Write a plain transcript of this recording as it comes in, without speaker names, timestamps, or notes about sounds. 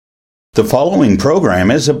The following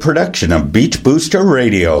program is a production of Beach Booster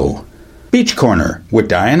Radio. Beach Corner with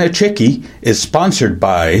Dianna Chycki is sponsored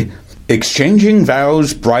by Exchanging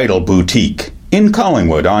Vows Bridal Boutique in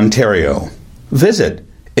Collingwood, Ontario. Visit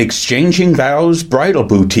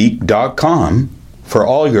exchangingvowsbridalboutique.com for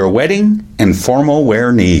all your wedding and formal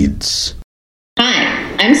wear needs.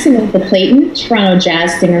 Hi, I'm Samantha Clayton, Toronto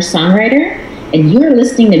jazz singer-songwriter, and you're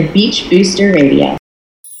listening to Beach Booster Radio.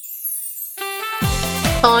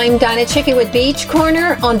 I'm Dianna Chycki with Beach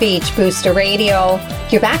Corner on Beach Booster Radio,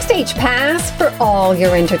 your backstage pass for all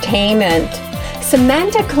your entertainment.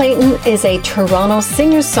 Samantha Clayton is a Toronto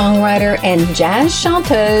singer-songwriter and jazz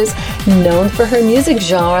chanteuse known for her music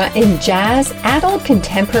genre in jazz, adult,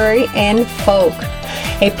 contemporary, and folk.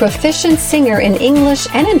 A proficient singer in English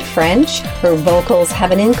and in French, her vocals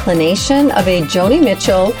have an inclination of a Joni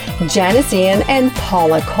Mitchell, Janis Ian, and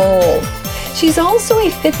Paula Cole. She's also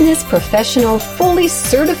a fitness professional fully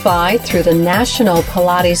certified through the National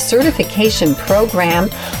Pilates Certification Program,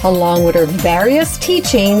 along with her various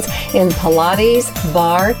teachings in Pilates,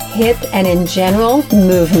 bar, hip, and in general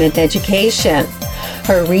movement education.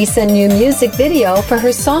 Her recent new music video for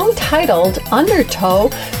her song titled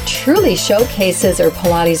Undertow truly showcases her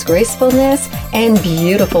Pilates gracefulness and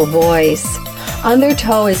beautiful voice.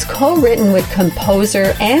 Undertow is co-written with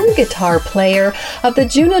composer and guitar player of the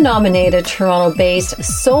Juno-nominated Toronto-based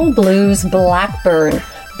Soul Blues Blackburn,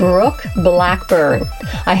 Brooke Blackburn.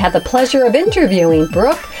 I had the pleasure of interviewing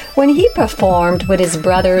Brooke when he performed with his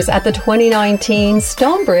brothers at the 2019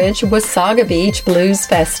 Stonebridge Wasaga Beach Blues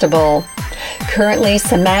Festival. Currently,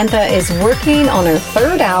 Samantha is working on her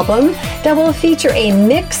third album that will feature a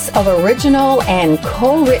mix of original and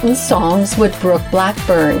co-written songs with Brooke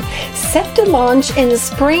Blackburn, set to launch in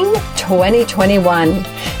spring 2021.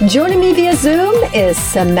 Joining me via Zoom is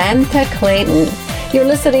Samantha Clayton. You're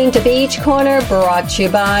listening to Beach Corner, brought to you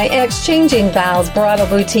by Exchanging Vows Bridal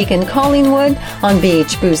Boutique in Collingwood on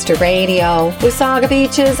Beach Booster Radio, Wasaga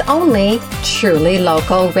Beach's only truly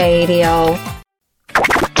local radio.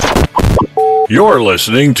 You're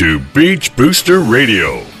listening to Beach Booster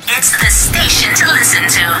Radio. It's the station to listen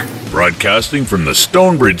to. Broadcasting from the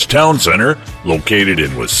Stonebridge Town Centre, located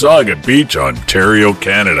in Wasaga Beach, Ontario,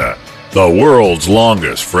 Canada. The world's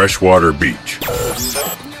longest freshwater beach.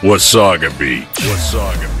 Wasaga Beach.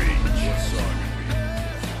 Wasaga Beach.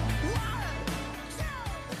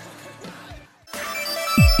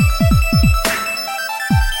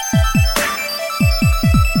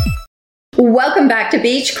 Welcome back to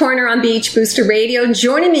Beach Corner on Beach Booster Radio.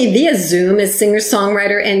 Joining me via Zoom is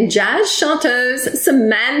singer-songwriter and jazz chanteuse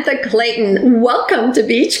Samantha Clayton. Welcome to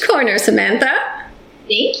Beach Corner, Samantha.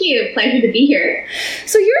 Thank you. Pleasure to be here.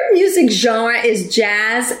 So your music genre is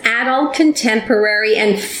jazz, adult, contemporary,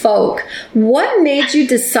 and folk. What made you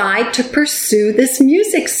decide to pursue this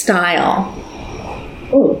music style?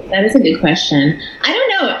 Oh, that is a good question. I don't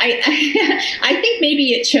know. I think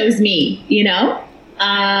maybe it chose me, you know?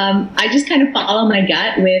 I just kind of follow my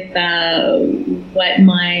gut with what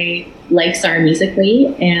my likes are musically,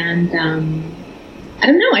 and I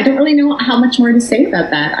don't know. I don't really know how much more to say about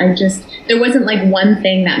that. There wasn't like one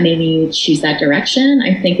thing that made me choose that direction.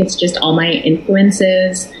 I think it's just all my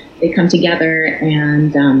influences. They come together,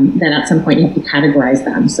 and then at some point you have to categorize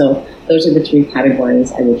them. So those are the three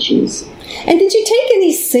categories I would choose. And did you take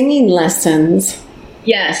any singing lessons?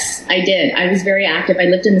 Yes, I did. I was very active. I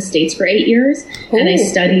lived in the States for 8 years, and I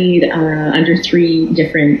studied under three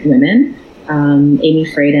different women, Amy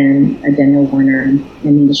Fraden, Daniel Warner, and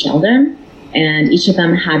Nina Sheldon. And each of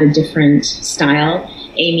them had a different style.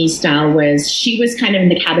 Amy's style she was kind of in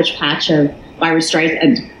the Cabbage Patch of Barbra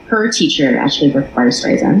Streisand. Her teacher actually worked Barbra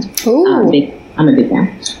Streisand. I'm a big fan.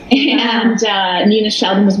 And Nina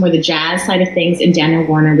Sheldon was more the jazz side of things, and Daniel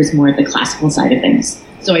Warner was more the classical side of things.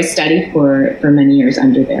 So I studied for many years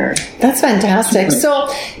under there. That's fantastic. So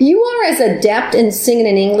you are as adept in singing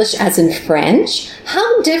in English as in French.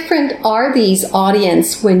 How different are these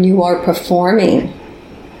audiences when you are performing?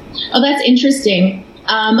 Oh, that's interesting.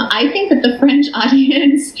 I think that the French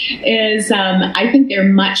audience is, I think they're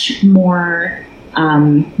much more,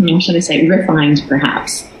 what should I say, refined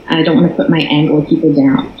perhaps. I don't want to put my Anglo people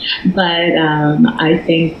down. But I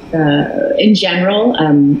think in general,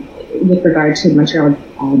 with regard to Montreal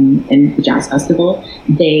and the Jazz Festival,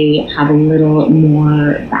 they have a little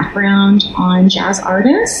more background on jazz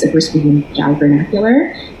artists, if we're speaking jazz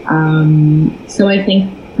vernacular. So I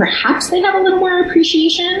think perhaps they have a little more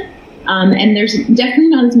appreciation And there's definitely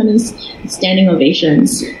not as many standing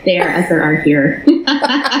ovations there as there are here.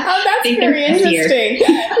 That's very interesting.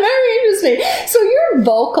 Very interesting. So your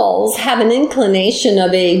vocals have an inclination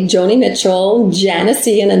of a Joni Mitchell, Janis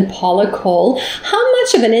Ian, and Paula Cole. How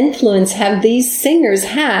much of an influence have these singers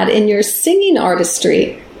had in your singing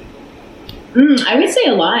artistry? I would say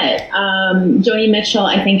a lot. Joni Mitchell,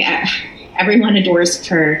 I think everyone adores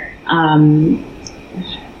her.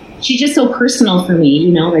 She's just so personal for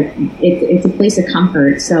me, like it's a place of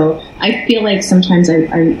comfort. So I feel like sometimes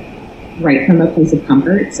I write from a place of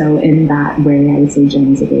comfort. So in that way, I would say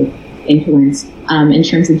Jen is a big influence. In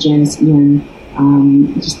terms of Janis Ian,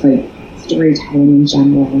 just like storytelling in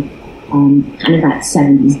general, kind of that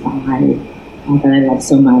 70s vibe that I love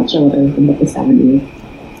so much. I love everything about the 70s.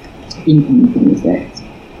 Being from the music.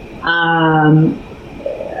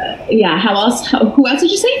 Who else did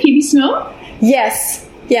you say? Phoebe Snow? Yes.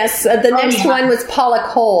 The next one was Paula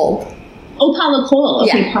Cole. Oh, Paula Cole.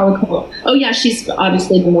 Okay, yeah. Paula Cole. Oh, yeah, she's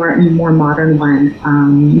obviously the more modern one.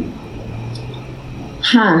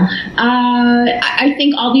 I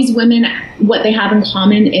think all these women, what they have in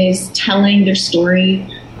common is telling their story,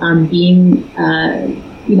 being,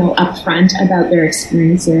 upfront about their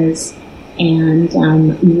experiences, and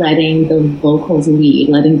letting the vocals lead,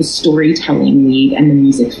 letting the storytelling lead, and the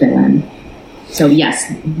music fill in. So yes,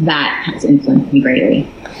 that has influenced me greatly.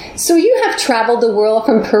 So you have traveled the world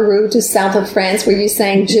from Peru to south of France, where you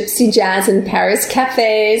sang gypsy jazz in Paris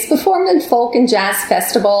cafes, performed in folk and jazz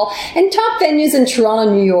festival, and top venues in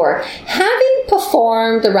Toronto, New York. Having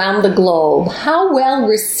performed around the globe, how well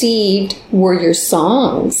received were your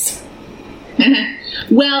songs?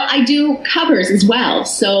 Well, I do covers as well.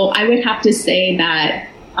 So I would have to say that,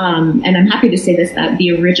 and I'm happy to say this, that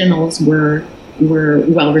the originals were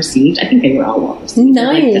well received. I think they were all well received.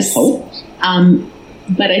 Nice.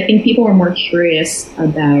 But I think people were more curious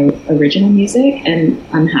about original music, and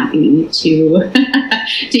I'm happy to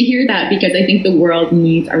to hear that, because I think the world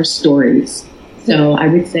needs our stories. So I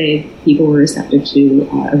would say people were receptive to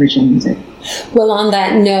original music. Well, on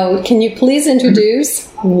that note, can you please introduce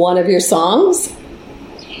one of your songs?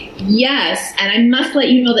 Yes, and I must let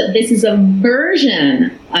you know that this is a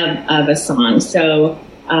version of a song. So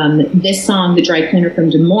this song, The Dry Cleaner from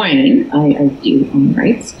Des Moines, I do own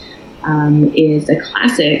rights, is a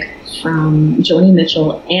classic from Joni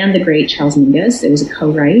Mitchell and the great Charles Mingus. It was a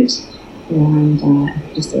co-write, and I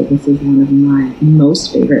have to say this is one of my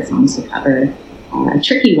most favorite songs to cover. A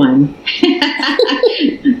tricky one,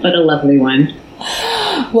 but a lovely one.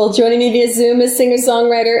 Well, joining me via Zoom is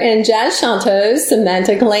singer-songwriter and jazz chanteuse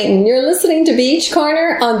Samantha Clayton. You're listening to Beach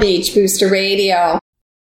Corner on Beach Booster Radio.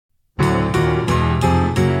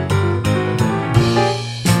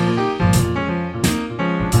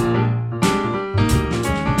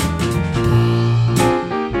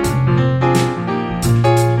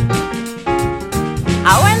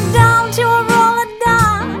 I went down to a roll of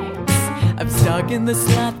dice. I'm stuck in the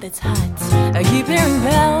slot that's hot. I keep hearing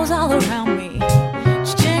bells all around me,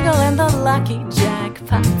 jingling the lucky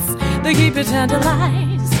jackpots. They keep you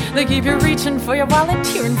tantalized. They keep you reaching for your wallet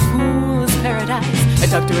here in fool's paradise. I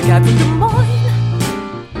talked to a guy from Des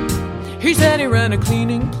Moines. He said he ran a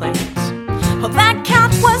cleaning place. Well, that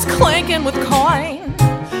cat was clanking with coin.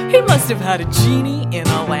 He must have had a genie in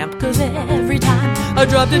a lamp, 'cause every time I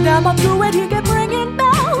dropped it down, I threw it, he kept ringing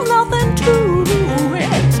bells, nothing to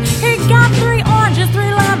it. He got 3 oranges,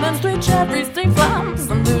 3 lemons, 3 cherries, 3 plums.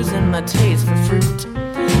 I'm losing my taste for fruit,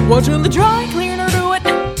 watching the dry cleaner do it,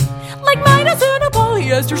 like Midas in a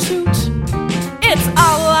polyester suit. It's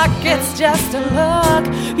all luck, it's just a luck.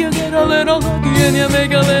 You get a little lucky and you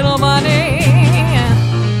make a little money.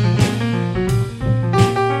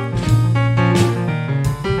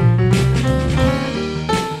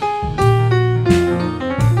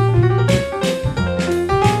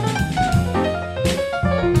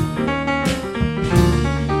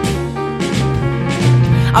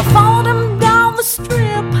 I followed him down the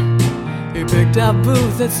strip. He picked up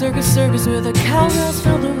booth at Circus where the cowgirls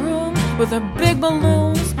filled the room with their big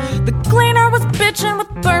balloons. The cleaner was bitching with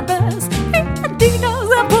purpose. He had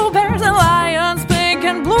dinos and Pooh Bears and lions, pink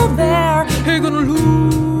and blue there. He couldn't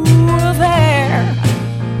lose there.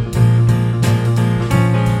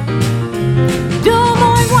 Des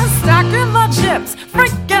Moines was stacking the chips,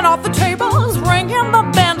 freaking off the tables, ringing the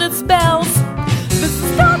bandits' bells. The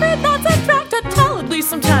story that's attracted till at least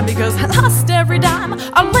some time, because I lost every dime.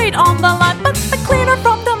 I'm late on the line, but the cleaner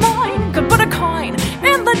from Des Moines could put a coin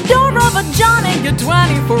in the door of a Johnny. Get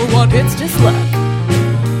 20 for 1, it's just luck.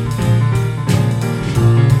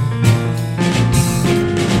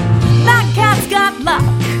 That cat's got luck.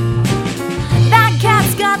 That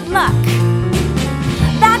cat's got luck.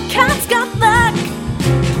 That cat's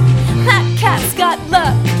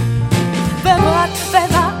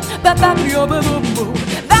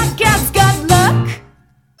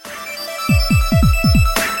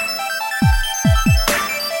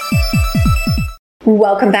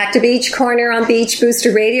Welcome back to Beach Corner on Beach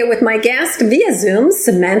Booster Radio with my guest via Zoom,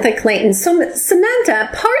 Samantha Clayton. So, Samantha,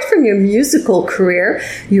 apart from your musical career,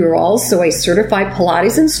 you're also a certified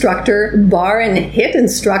Pilates instructor, bar and hit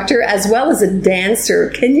instructor, as well as a dancer.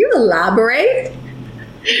 Can you elaborate?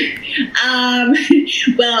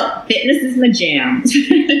 Well, fitness is my jam,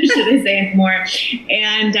 should I say more.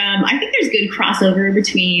 And I think there's good crossover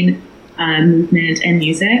between movement and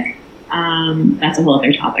music. That's a whole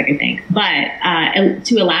other topic, I think. But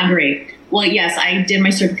to elaborate, well, yes, I did my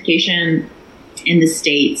certification in the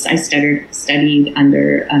States. I studied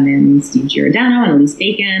under a man named Steve Giordano and Elise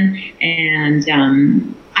Bacon. And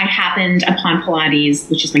I happened upon Pilates,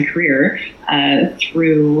 which is my career,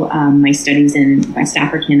 through my studies in West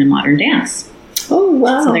African and modern dance. Oh,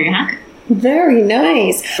 wow. So there you have it. Very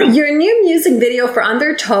nice. Your new music video for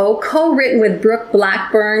Undertow, co-written with Brooke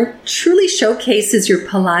Blackburn, truly showcases your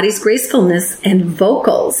Pilates gracefulness and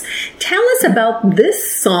vocals. Tell us about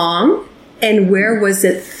this song and where was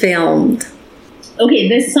it filmed? Okay,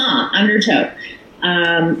 this song, Undertow.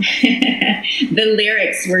 The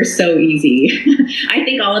lyrics were so easy. I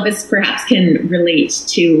think all of us perhaps can relate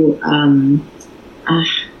to a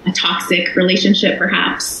toxic relationship,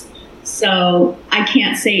 perhaps. So I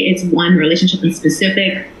can't say it's one relationship in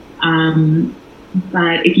specific,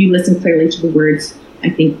 but if you listen clearly to the words, I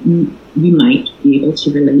think you might be able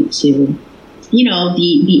to relate to, you know,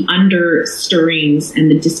 the understirrings and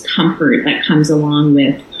the discomfort that comes along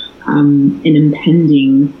with an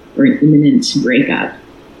impending or an imminent breakup.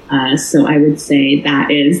 So I would say that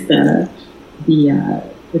is the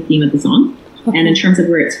theme of the song. Okay. And in terms of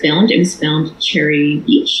where it's filmed, it was filmed Cherry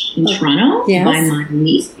Beach in Toronto by my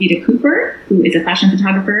niece, Vita Cooper, who is a fashion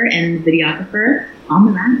photographer and videographer on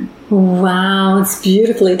the run. Wow, it's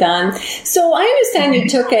beautifully done. So I understand you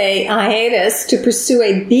took a hiatus to pursue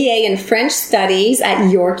a BA in French Studies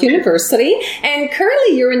at York University, and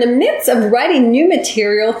currently you're in the midst of writing new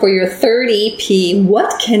material for your third EP.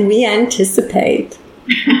 What can we anticipate?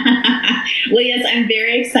 Well, yes, I'm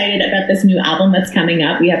very excited about this new album that's coming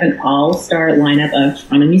up. We have an all-star lineup of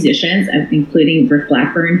Toronto musicians, including Brooke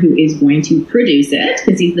Blackburn, who is going to produce it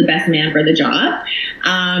because he's the best man for the job.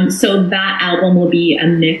 So that album will be a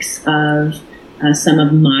mix of some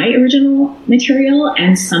of my original material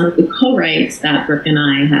and some of the co-writes that Brooke and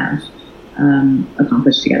I have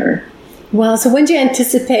accomplished together. Well, so when do you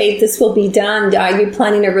anticipate this will be done? Are you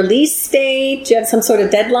planning a release date? Do you have some sort of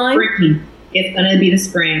deadline? It's going to be the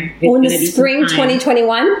spring. In the spring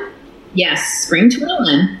 2021? Yes, spring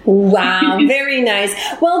 21. Wow, very nice.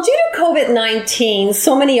 Well, due to COVID-19,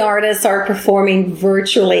 so many artists are performing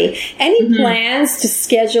virtually. Any plans to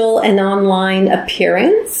schedule an online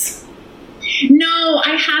appearance? No,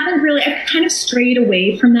 I haven't really. I've kind of strayed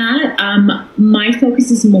away from that. My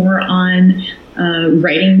focus is more on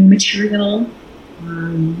writing material.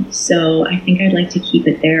 So I think I'd like to keep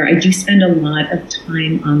it there. I do spend a lot of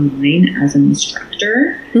time online as an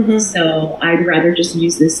instructor, so I'd rather just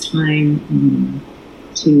use this time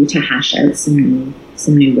to hash out some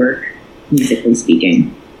new work, musically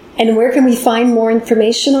speaking. And where can we find more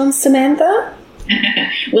information on Samantha?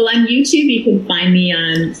 Well, on YouTube, you can find me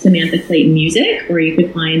on Samantha Clayton Music, or you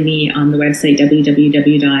could find me on the website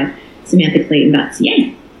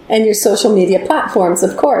www.samanthaclayton.ca. And your social media platforms,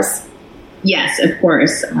 of course. Yes, of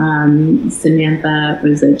course. Samantha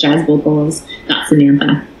was at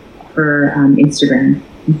jazzvocals.samantha for Instagram.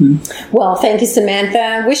 Well, thank you,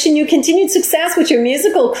 Samantha. Wishing you continued success with your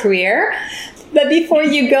musical career. But before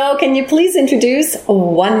you go, can you please introduce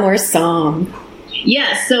one more song?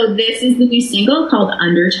 Yes, so this is the new single called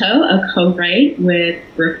Undertow, a co-write with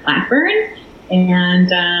Brooke Blackburn,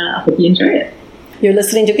 and I hope you enjoy it. You're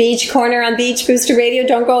listening to Beach Corner on Beach Booster Radio.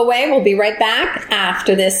 Don't go away. We'll be right back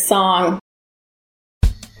after this song.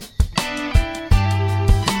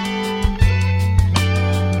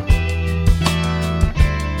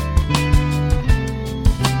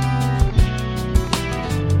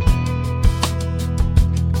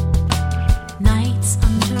 Nights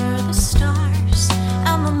under the stars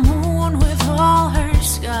and the moon with all her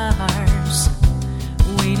scars,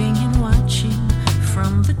 waiting and watching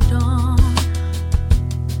from the dawn.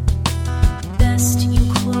 Best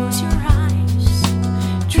you close your eyes,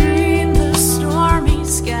 dream the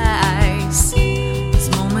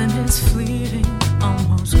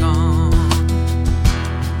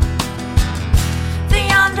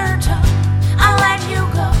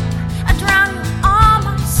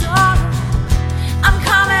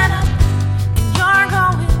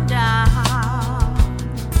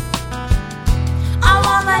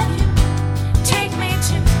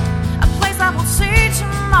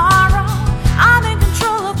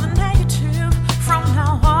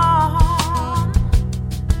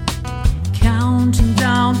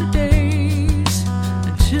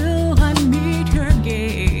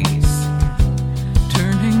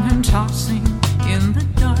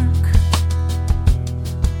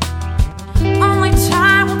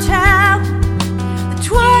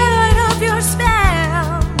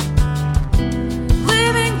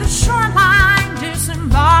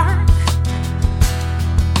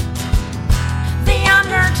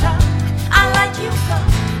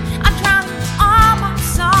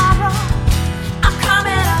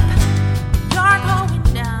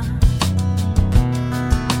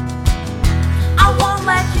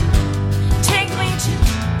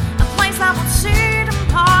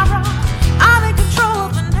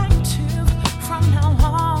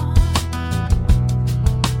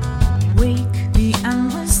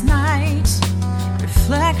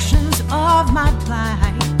of my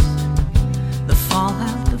plight. The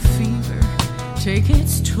fallout, the fever, take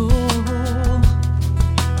its toll.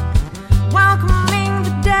 Welcoming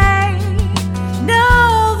the day,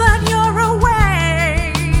 know that you're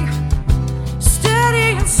away,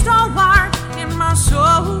 steady and stalwart in my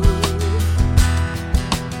soul.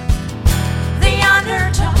 The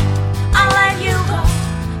undertow, I let you go,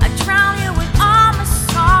 I drown you with all my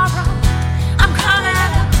sorrow. I'm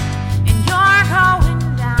coming up and you're going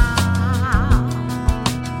down.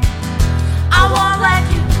 I won't let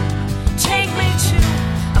you take me to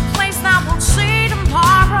a place that won't see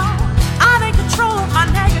tomorrow. I'm in control of my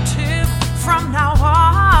negative from now on.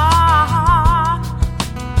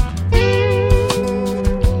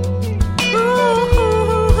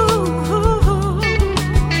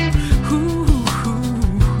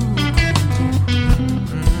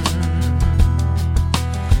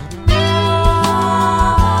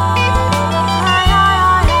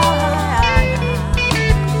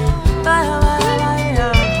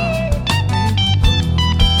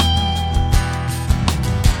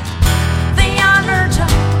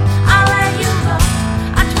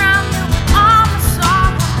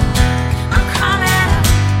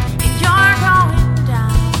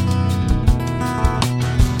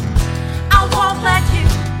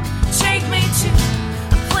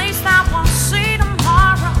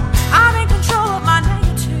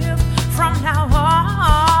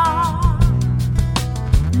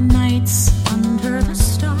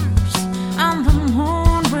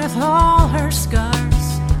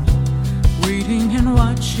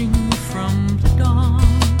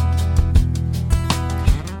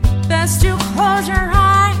 Best you close your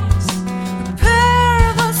eyes,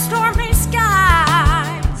 prepare the stormy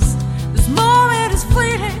skies. This moment is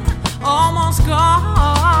fleeting, almost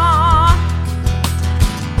gone.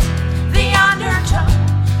 The undertow,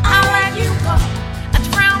 I let you go, I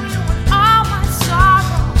drown you with all my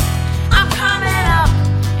sorrow. I'm coming up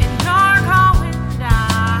and you're going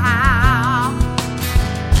down.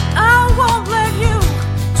 I won't let you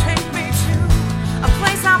take me to a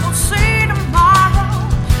place I won't see tomorrow.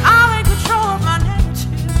 I'm in control of my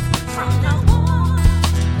negative from now on.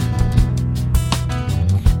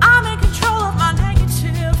 I'm in control of my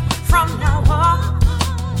negative from now on.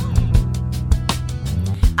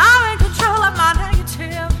 I'm in control of my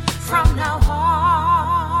negative from now on.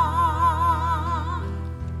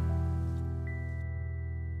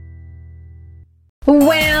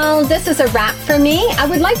 Well, this is a wrap for me. I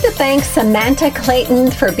would like to thank Samantha Clayton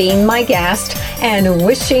for being my guest and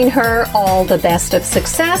wishing her all the best of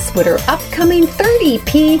success with her upcoming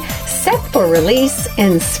 30EP set for release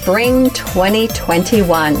in spring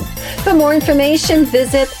 2021. For more information,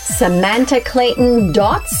 visit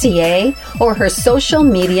samanthaclayton.ca or her social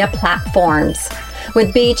media platforms.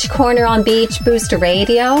 With Beach Corner on Beach Booster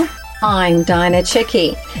Radio, I'm Dianna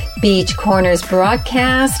Chycki. Beach Corner's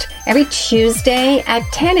broadcast every Tuesday at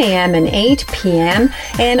 10 a.m. and 8 p.m.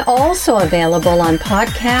 and also available on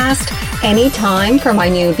podcast anytime from my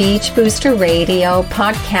new Beach Booster Radio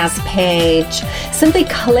podcast page. Simply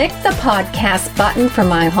click the podcast button from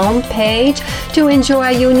my homepage to enjoy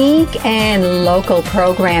unique and local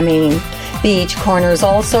programming. Beach Corner is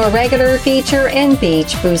also a regular feature in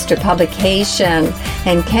Beach Booster publication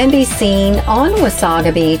and can be seen on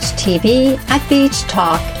Wasaga Beach TV at Beach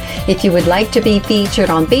Talk. If you would like to be featured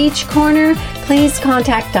on Beach Corner, please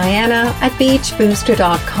contact Dianna at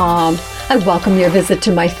beachbooster.com. I welcome your visit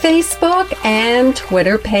to my Facebook and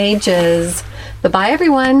Twitter pages. Bye-bye,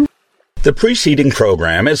 everyone. The preceding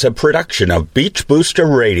program is a production of Beach Booster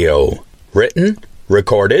Radio, written,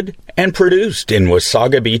 recorded, and produced in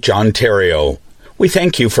Wasaga Beach, Ontario. We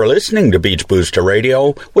thank you for listening to Beach Booster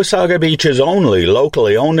Radio, Wasaga Beach's only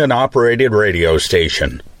locally owned and operated radio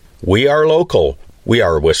station. We are local. We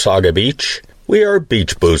are Wasaga Beach. We are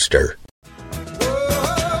Beach Booster.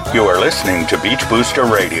 You are listening to Beach Booster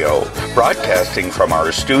Radio, broadcasting from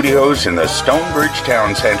our studios in the Stonebridge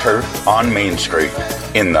Town Center on Main Street,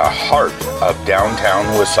 in the heart of downtown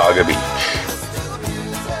Wasaga Beach.